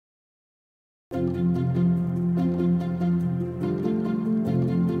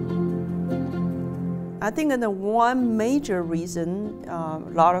I think the one major reason a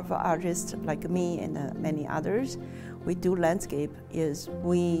lot of artists like me and many others, we do landscape is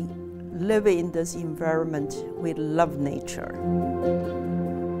we live in this environment, we love nature.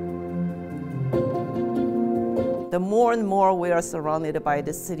 The more and more we are surrounded by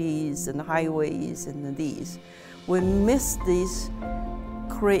the cities and highways and these, we miss these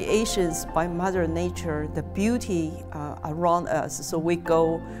creations by Mother Nature, the beauty around us. So we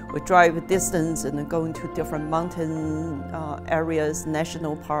drive a distance and go into different mountain areas,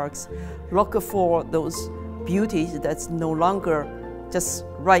 national parks, look for those beauties that's no longer just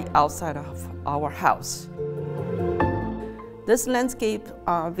right outside of our house. This landscape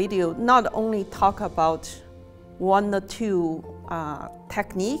video not only talk about one or two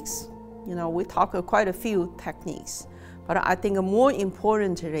techniques, we talk quite a few techniques, but I think more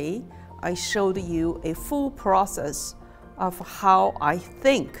importantly, I showed you a full process of how I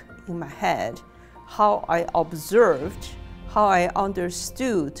think in my head, how I observed, how I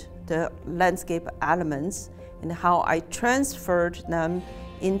understood the landscape elements, and how I transferred them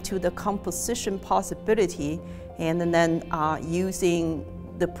into the composition possibility, and then using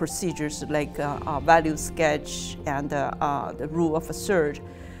the procedures like value sketch and the rule of third,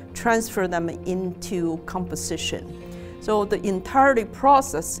 transfer them into composition. So the entire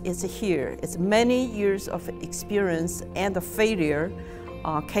process is here. It's many years of experience and the failure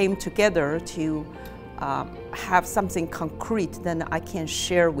came together to have something concrete that I can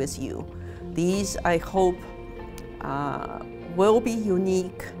share with you. These, I hope, will be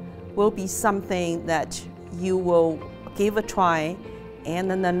unique, will be something that you will give a try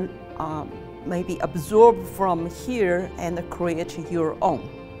and then maybe absorb from here and create your own.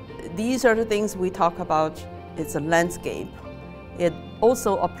 These are the things we talk about. It's a landscape. It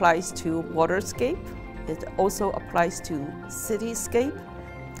also applies to waterscape. It also applies to cityscape.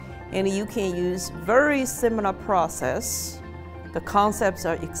 And you can use very similar process. The concepts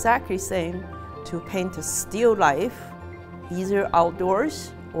are exactly the same to paint a still life, either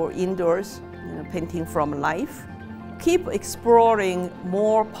outdoors or indoors, painting from life. Keep exploring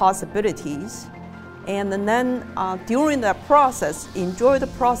more possibilities, and then during that process, enjoy the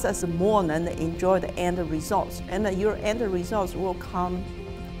process more than enjoy the end results. And your end results will come,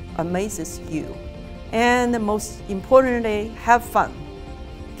 amazes you. And most importantly, have fun.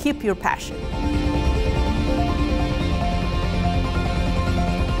 Keep your passion.